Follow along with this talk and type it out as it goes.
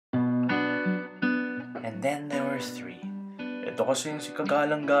And then there were 3. Ito kasi si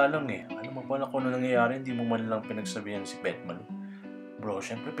kagalang-galang eh. Ano mo pala kung ano nangyayari, hindi mo man lang pinagsabihan si Petman. Bro,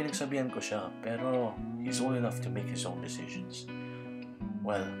 syempre pinagsabihan ko siya, pero he's old enough to make his own decisions.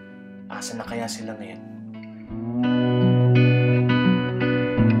 Well, asa na kaya sila ngayon?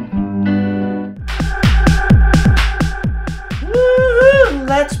 Woohoo!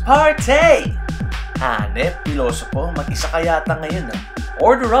 Let's party! Hanep, pilosopo, mag-isa ka yata ngayon ah.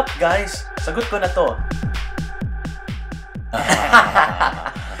 Order up guys! Sagot ko na to.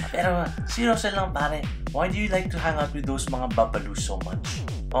 Pero, seryoso lang pare, why do you like to hang out with those mga babalus so much?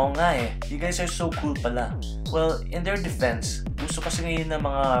 Oo nga eh, you guys are so cool pala. Well, in their defense, gusto kasi ngayon ng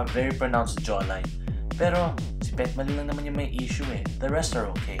mga very pronounced jawline. Pero, si Petmalu lang naman yung may issue eh. The rest are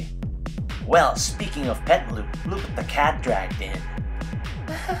okay. Well, speaking of Petmalu, look at the cat dragged in.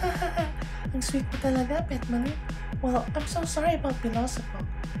 Ang sweet mo talaga, Petmalu. Well, I'm so sorry about Philosopher.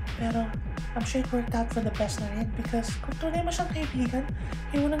 Pero, I'm sure it worked out for the best na rin because kung tunay mo siyang kaibigan,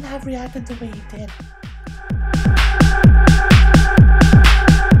 he wouldn't have reacted the way he did.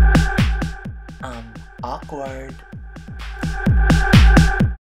 Awkward.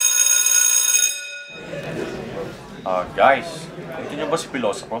 Guys, ito niyo ba si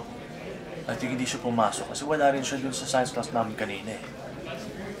Philosopher? I think hindi siya pumasok kasi wala rin siya dun sa science class namin kanina eh.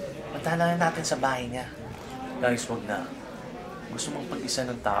 Punta na natin sa bahay niya. Guys, wag na. Gusto mong pag-isa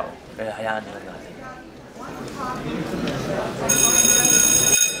ng tao, kaya hayaan nila natin.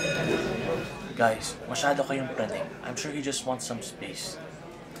 Guys, masyado kayong praning. I'm sure he just wants some space.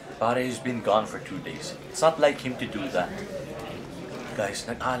 Pare, he's been gone for 2 days. It's not like him to do that. Guys,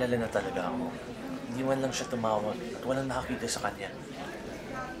 nag-aalala na talaga ako. Hindi man lang siya tumawag at walang nakakita sa kanya.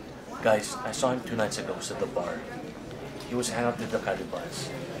 Guys, I saw him 2 nights ago sa the bar. He was hanging out with the Calibans.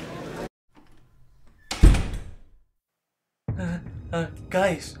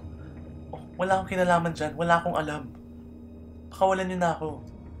 Guys, wala akong kinalaman dyan. Wala akong alam. Pakawalan niyo na ako.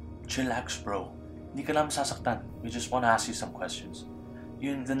 Chillax, bro. Hindi ka naman sasaktan. We just wanna ask you some questions.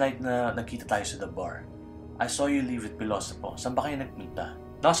 Yun, the night na nagkita tayo sa the bar. I saw you leave with Pilosopo. Saan ba kayo nagpunta?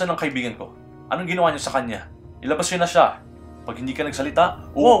 Nasaan ang kaibigan ko? Anong ginawa niyo sa kanya? Ilabas niyo na siya. Pag hindi ka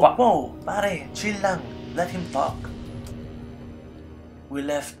nagsalita, Whoa, pare, chill lang. Let him talk. We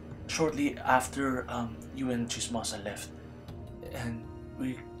left shortly after you and Chismosa left. And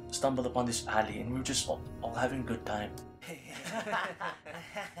we stumbled upon this alley and we were just all having a good time.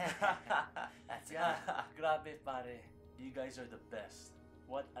 Grabe pare. You guys are the best.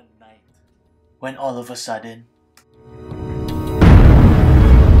 What a night. When all of a sudden,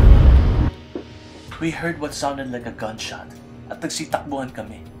 we heard what sounded like a gunshot at nagsitakbuhan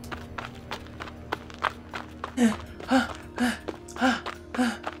kami.